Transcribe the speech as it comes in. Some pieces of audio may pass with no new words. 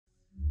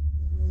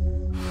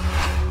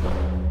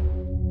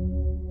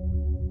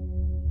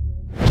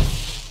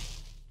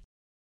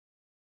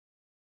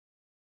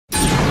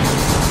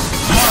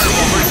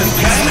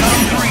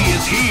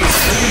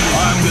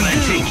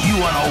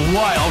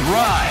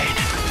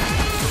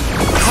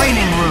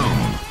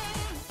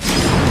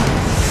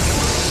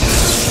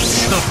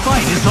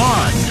is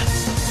on.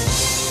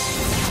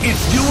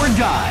 It's do or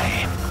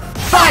die.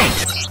 Fight!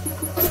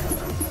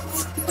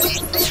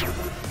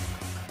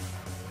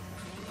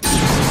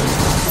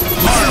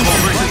 Marvel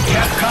vs.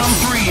 Capcom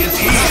 3 is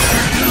here.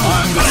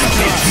 I'm gonna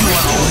take you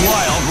on a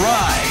wild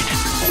ride.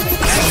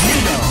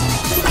 Magneto,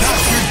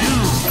 Dr.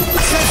 Doom,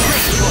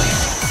 Cedric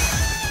Choice.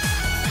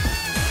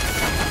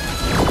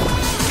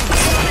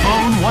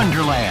 Bone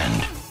Wonderland.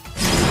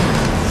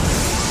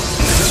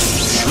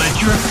 Let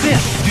your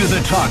fist do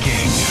the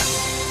talking.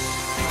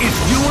 It's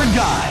do or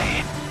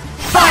die.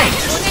 Fight!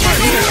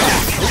 Air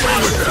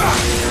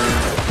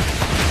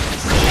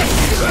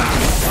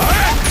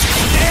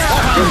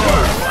combo!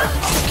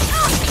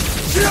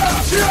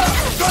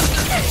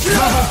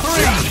 Level 3!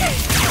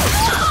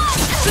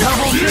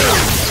 Level 2!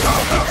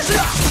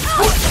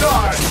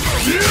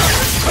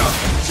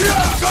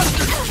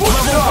 Level 4!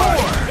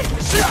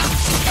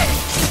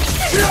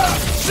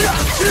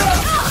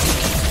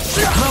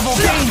 Level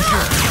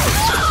danger!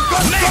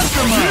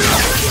 Maximum!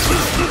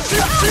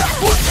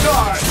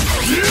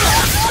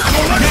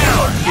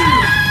 Down!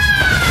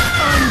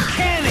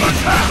 Uncanny!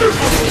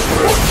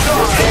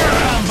 Air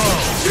combo!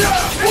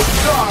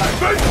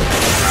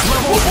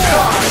 Level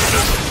 4!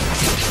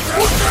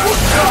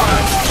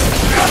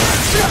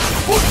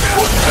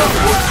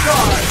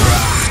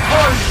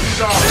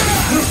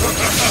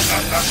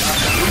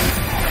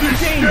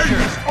 Danger!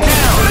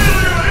 Down!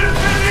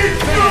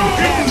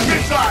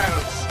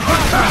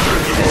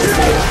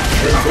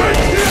 Missiles!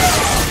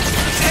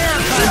 Air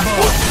combo!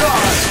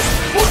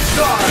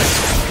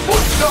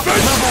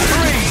 Level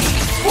 3!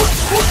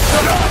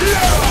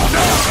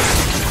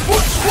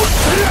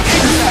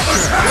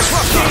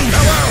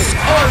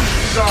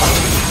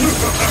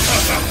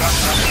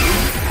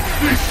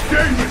 This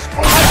game is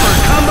Hyper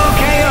combo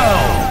KO!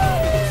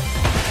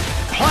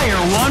 Player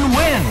 1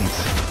 wins!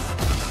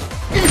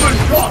 even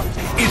got!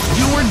 It's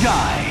do or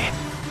die!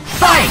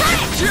 Fight!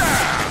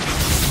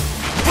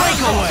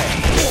 Breakaway!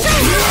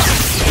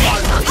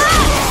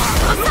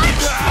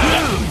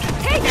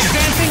 Huge!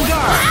 Advancing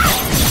guard!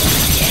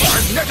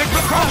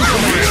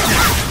 Crossover assist!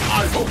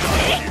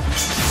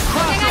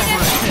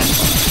 Crossover assist!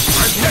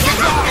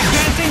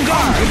 Advancing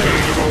guard!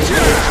 Level 2!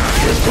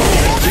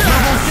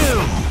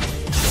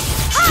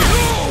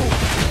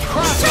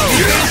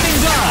 Crossover! Advancing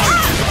guard!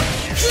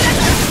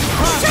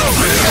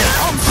 Crossover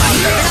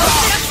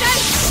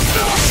assist!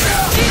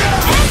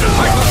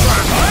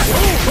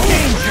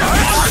 Danger!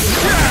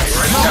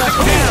 Level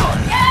down!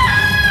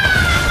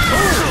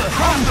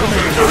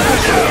 Crossover!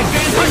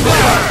 Advancing guard! Side!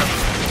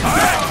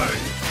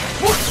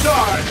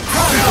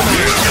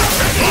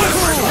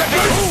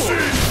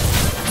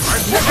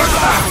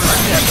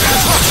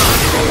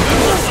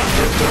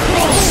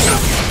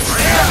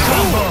 Air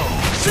combo!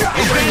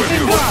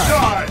 Advancing guard!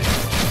 Air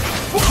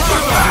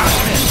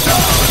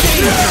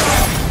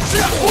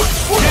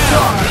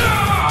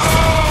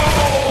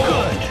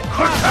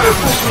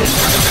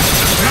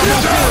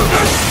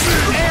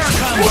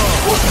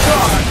combo!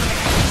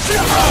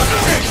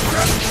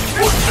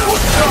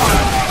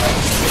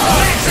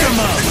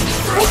 Maximum!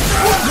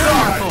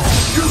 Wonderful!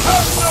 You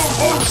have no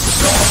hope!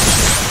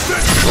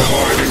 Advancing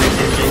guard!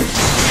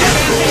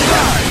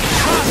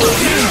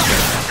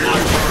 Danger!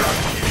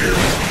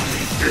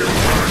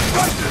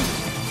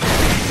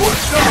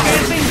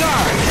 Advancing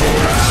guard!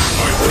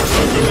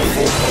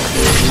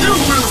 You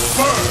will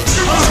burn!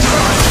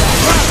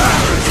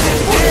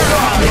 Air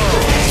combo!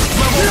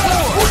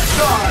 Level 4!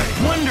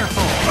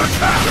 Wonderful!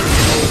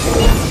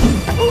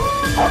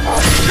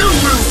 You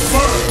will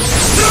burn!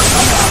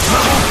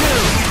 Level 2!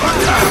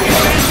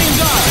 Advancing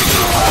guard!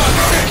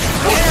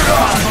 Air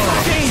combo!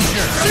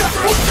 Danger!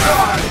 Level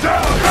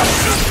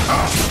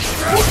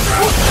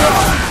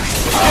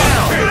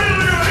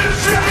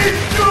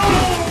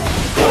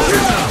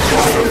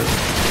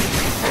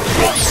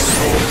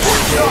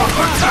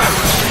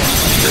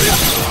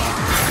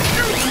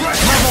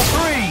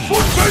 3!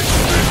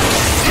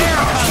 Air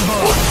combo! Level 4!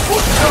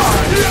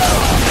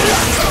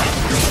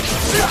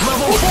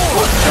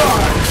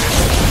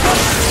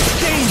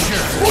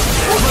 Danger! Level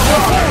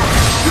 4!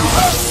 You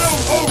have no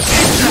hope!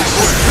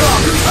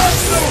 You have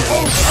no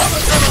hope!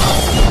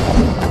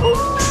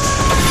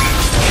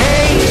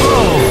 KO!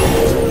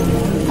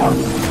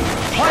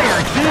 Player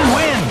 2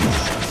 wins!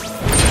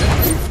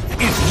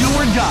 It's do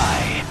or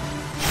die!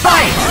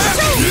 Fight!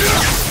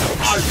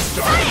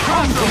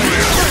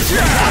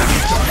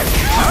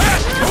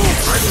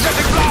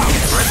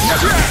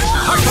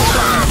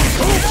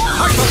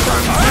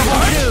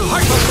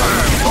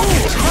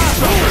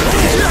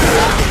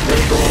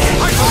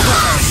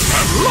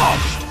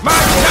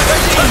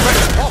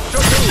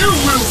 You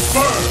will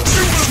burn!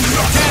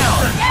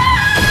 Down!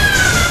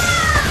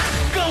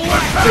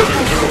 Galactic!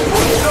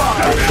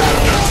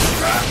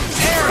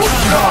 Air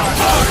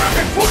combo!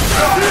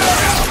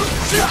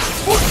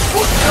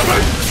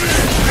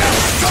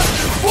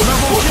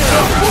 Level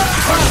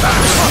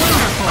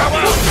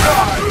 2!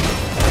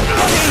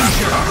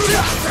 Danger!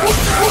 Level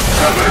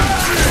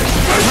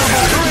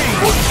 3!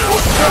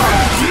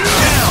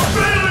 Down!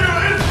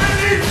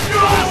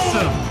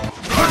 Awesome!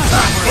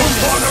 Attack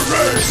upon a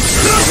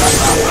race!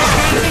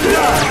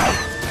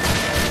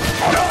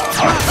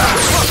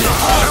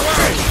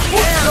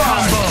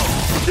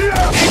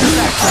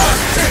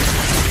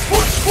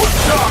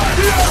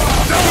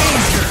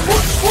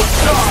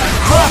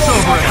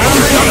 Crossover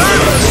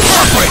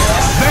perfect!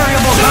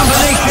 Variable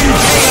combination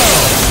KO!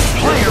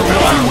 Player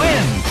 1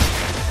 wins!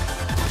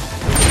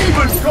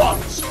 Even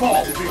gods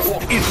fall before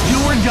me. It's do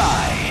or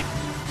die!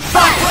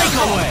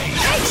 Breakaway!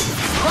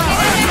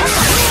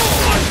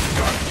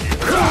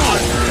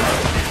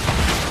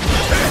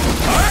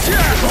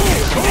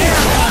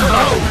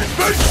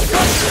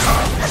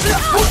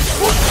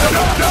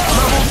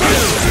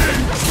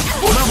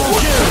 Level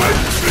 2!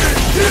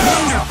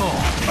 Wonderful!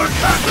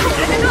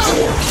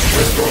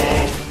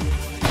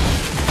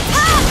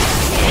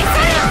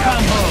 Air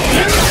combo!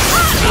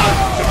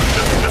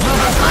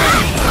 Level 3!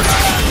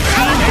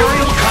 Team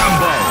aerial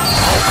combo!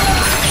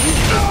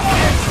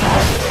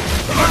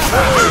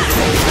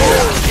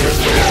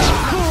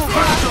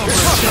 Crossover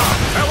shot!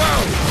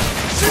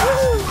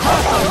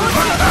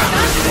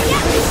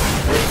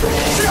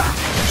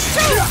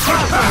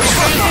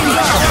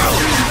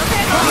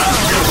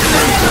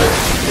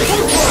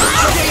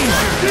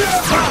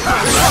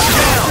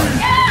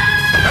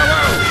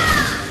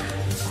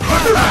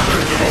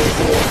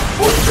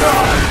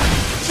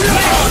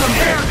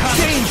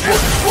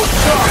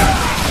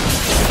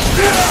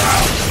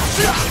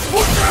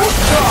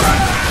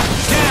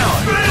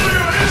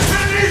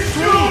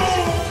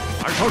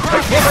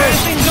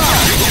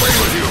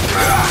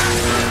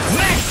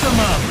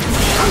 Maximum!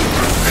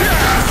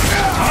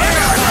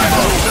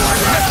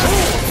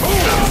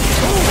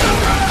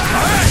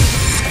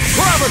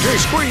 Gravity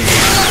squeeze!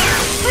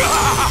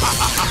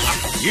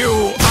 You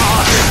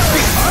are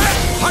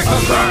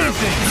Hypergraph!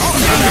 Air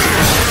combo!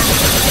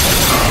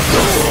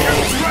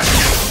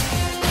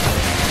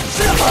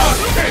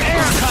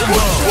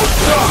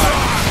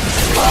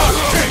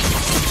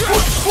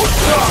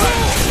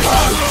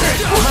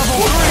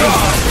 Level 3!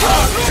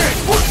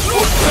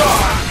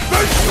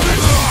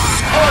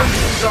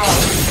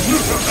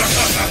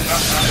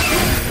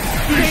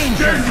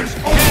 Danger!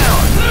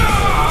 Down!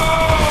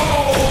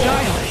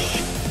 Stylish!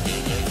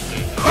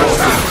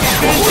 Down!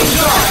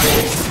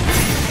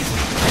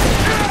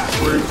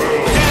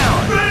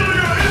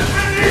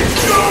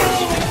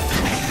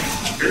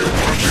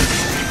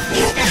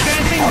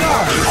 Advancing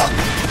guard!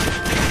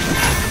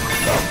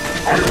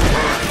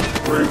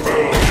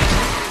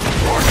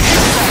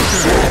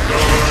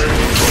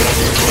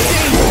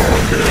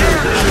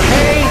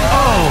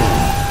 KO!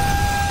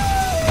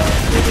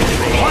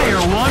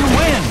 Player 1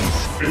 wins!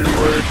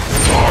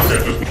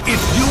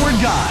 It's do or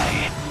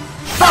die!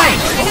 Fight!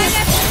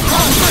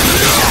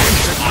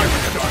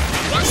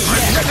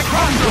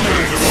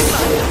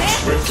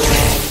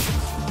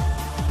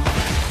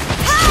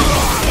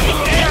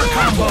 Air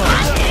combo!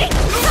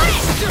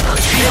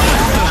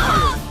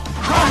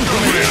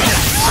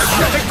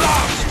 Magnetic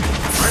blast!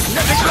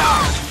 Magnetic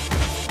blast!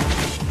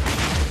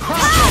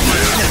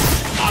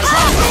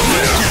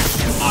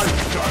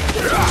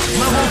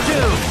 Level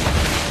 2!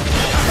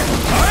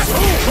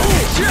 Level 3! Level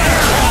 2!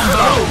 Air combo!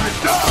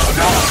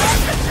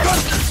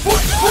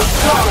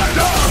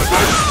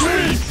 Level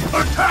 3!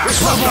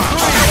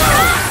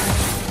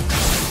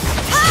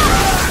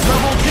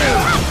 Level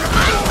danger!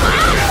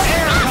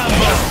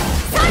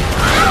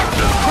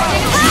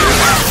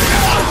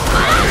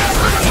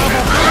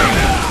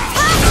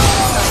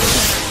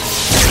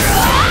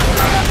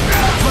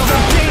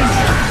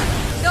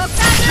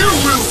 You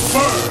will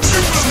burn!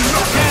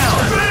 Down!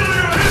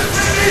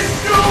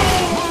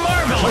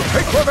 I'll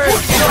take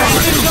revenge!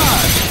 Advancing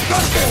guard!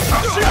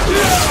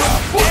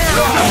 Air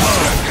combo!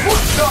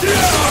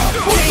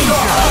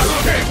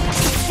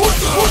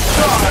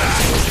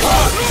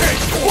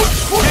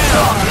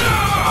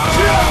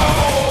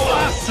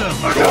 Awesome!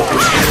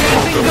 Advancing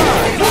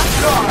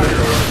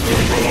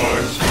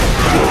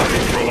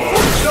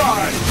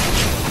guard!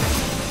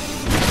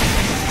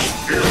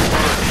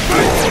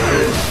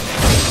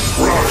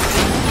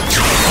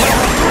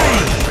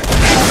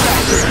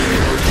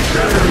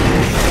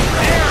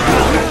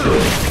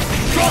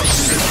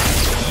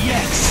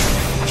 Yes!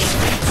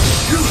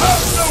 You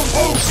have no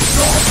hope,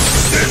 Storm!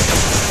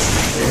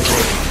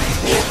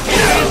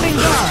 Advancing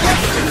guard!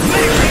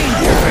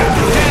 Danger!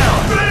 Down!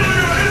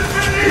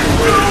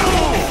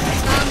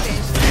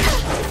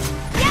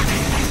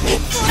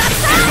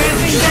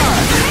 Advancing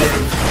guard!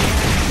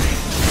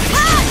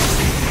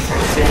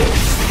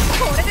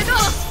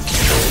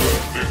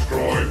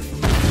 Destroyed.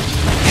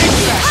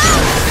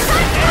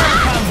 Air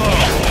combo!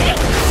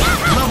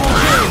 Level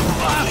 2!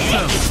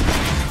 Awesome!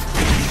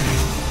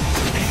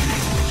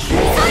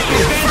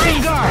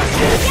 Advancing guard!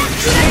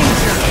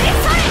 Danger!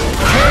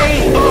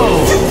 KO!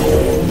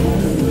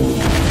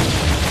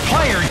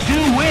 Player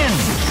 2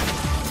 wins!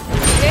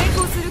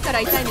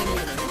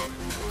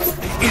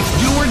 It's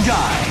do or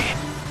die!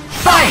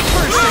 Fight!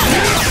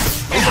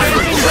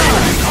 Advancing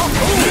guard!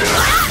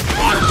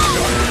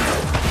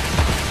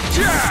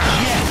 Yes!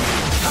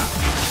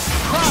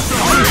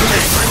 Crossover!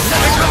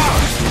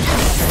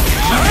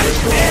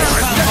 Air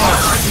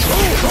combo!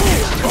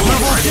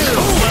 Level 2!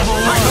 Level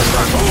 1!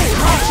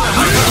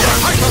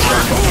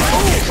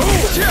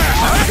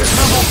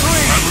 Level 3!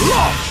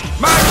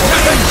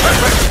 Magnetic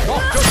tempest!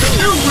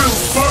 You will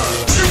burn!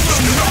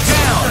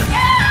 Down!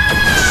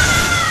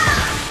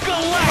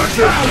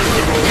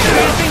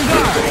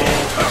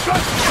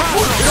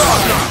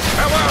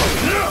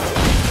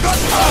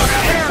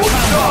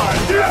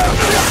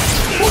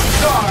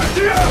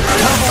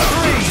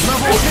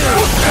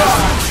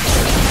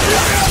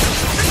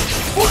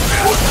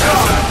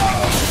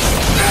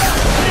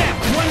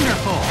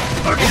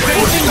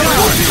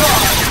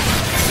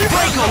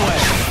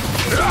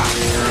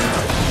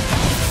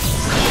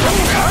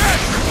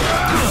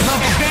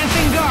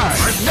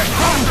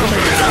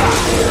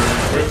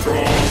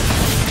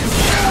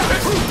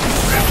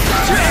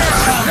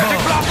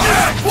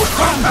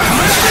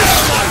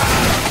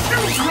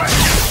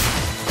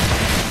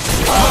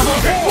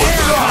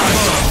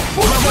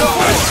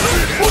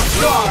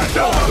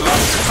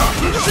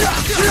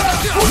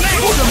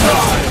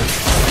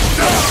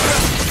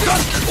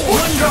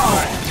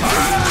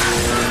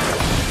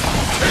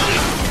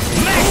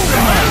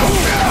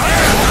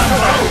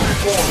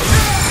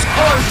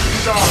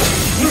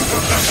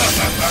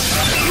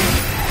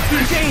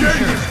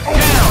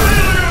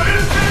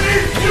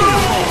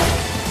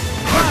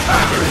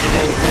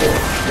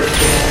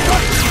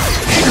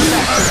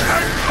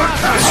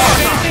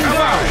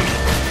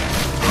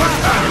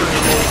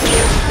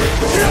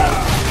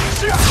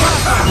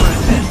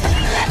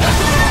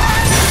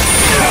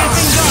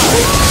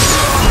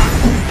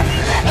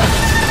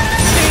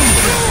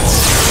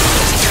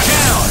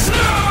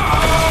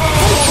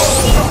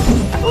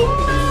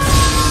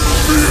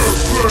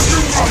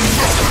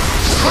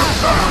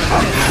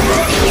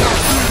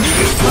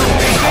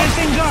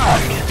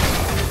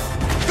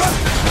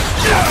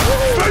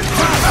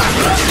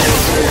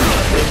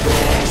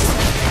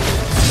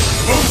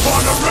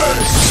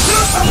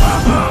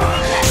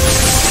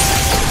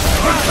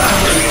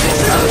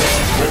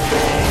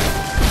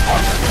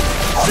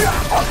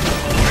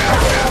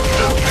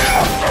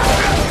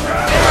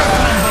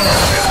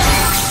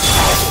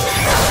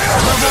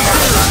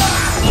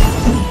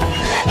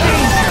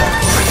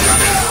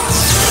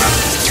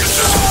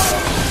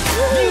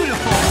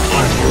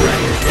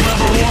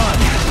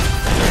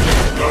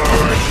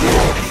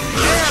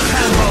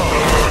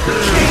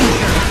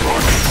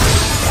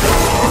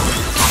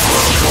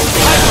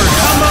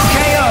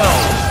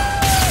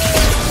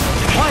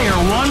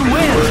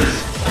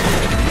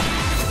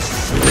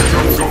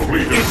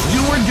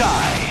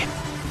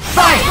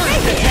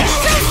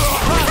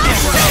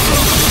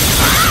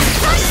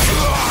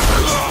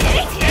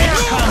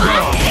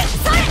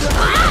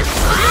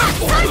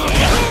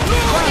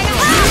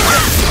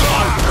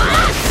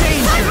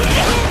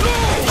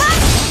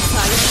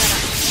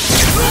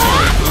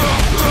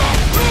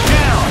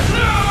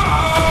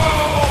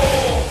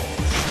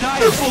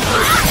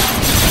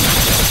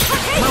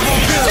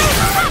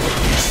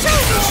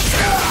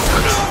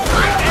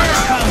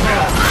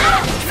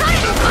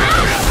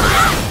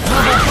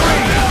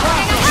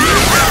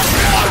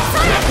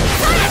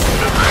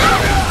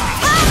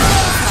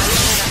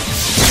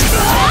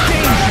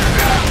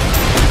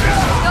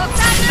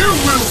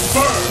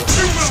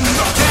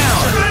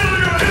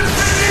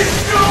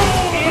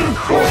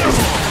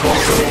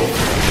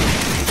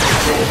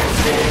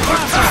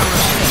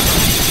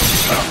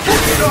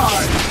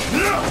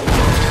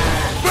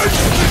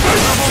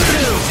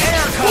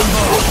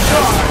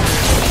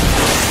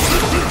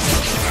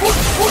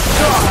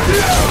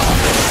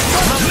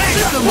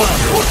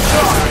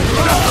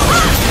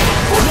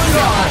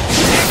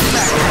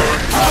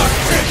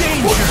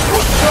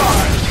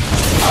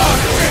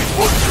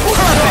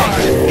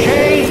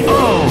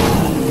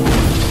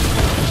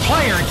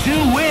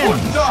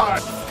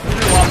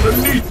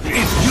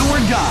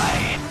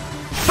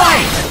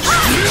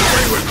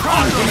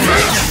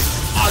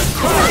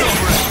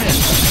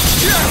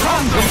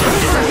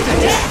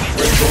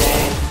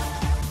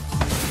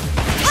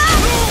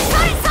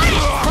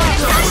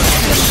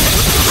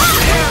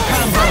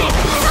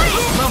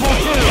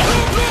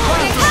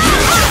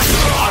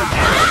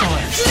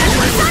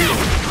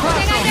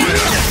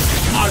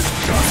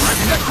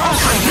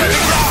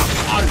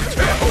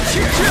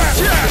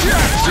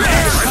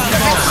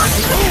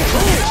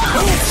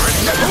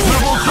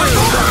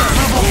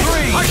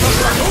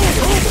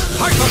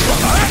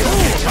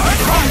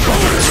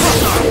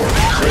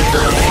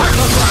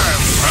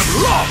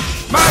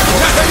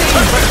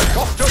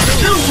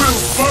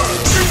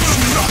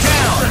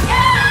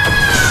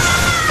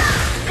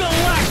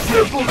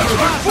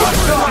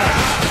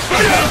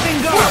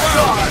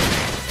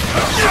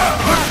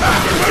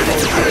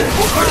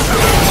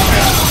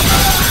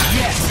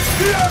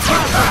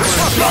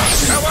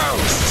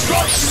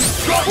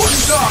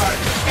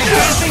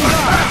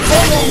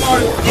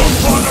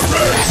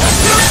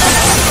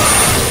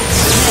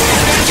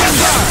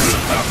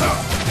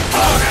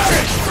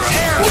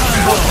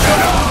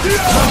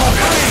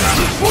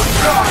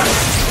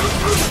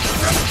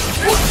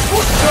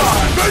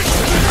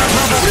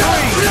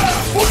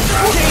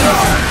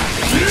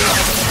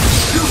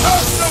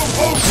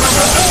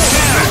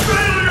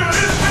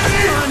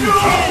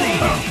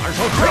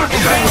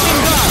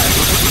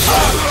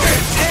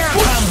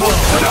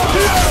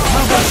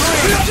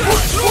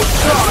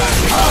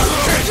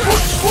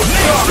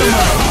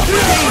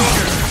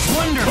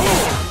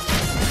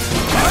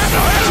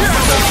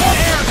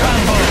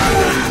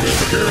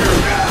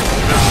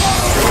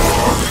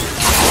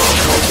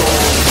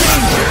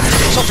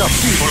 Such a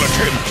feeble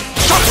attempt!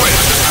 Stop it!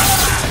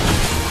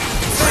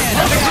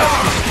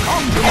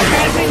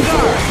 Advancing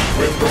guard!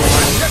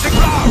 Magnetic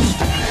blast!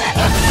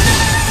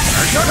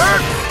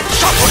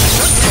 Stop it!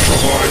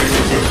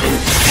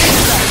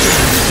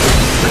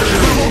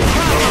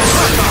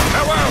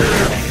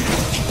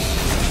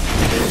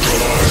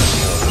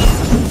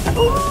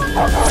 Farewell! You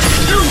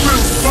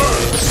will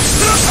burn!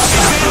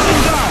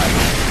 Advancing guard!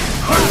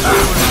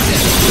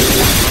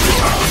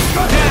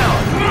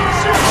 Down!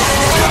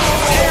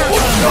 Air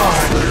combo!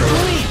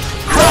 Sweet!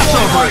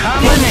 Crossover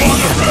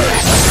combination!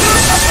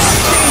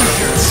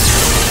 Danger!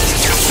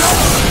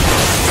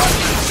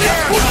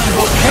 Air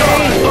combo KO!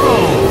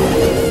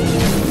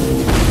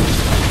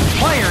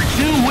 Player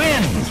 2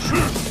 wins!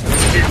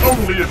 The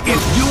only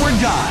It's do or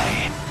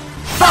die!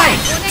 Fight!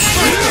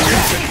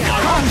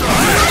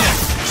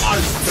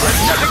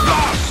 Magnetic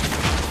blast!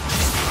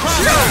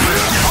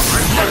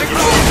 Magnetic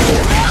blast!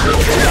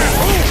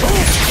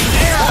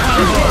 Air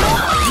combo!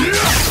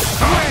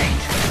 Great!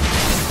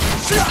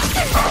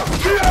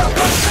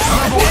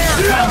 Level air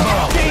combo!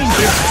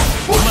 Danger!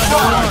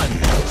 Level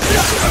 1!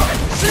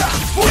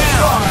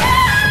 Down!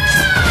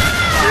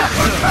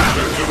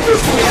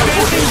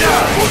 Advancing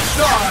down!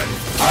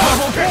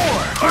 Level 4!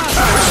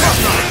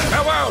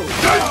 Farewell!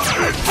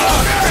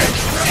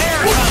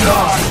 Air combo!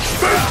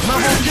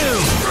 Level 2!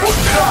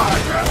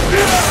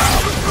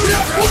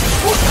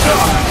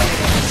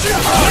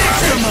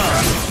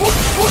 Maximum!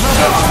 Level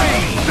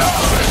 3!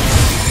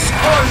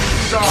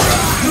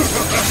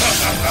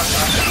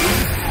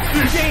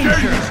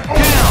 Danger!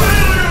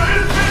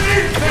 Down!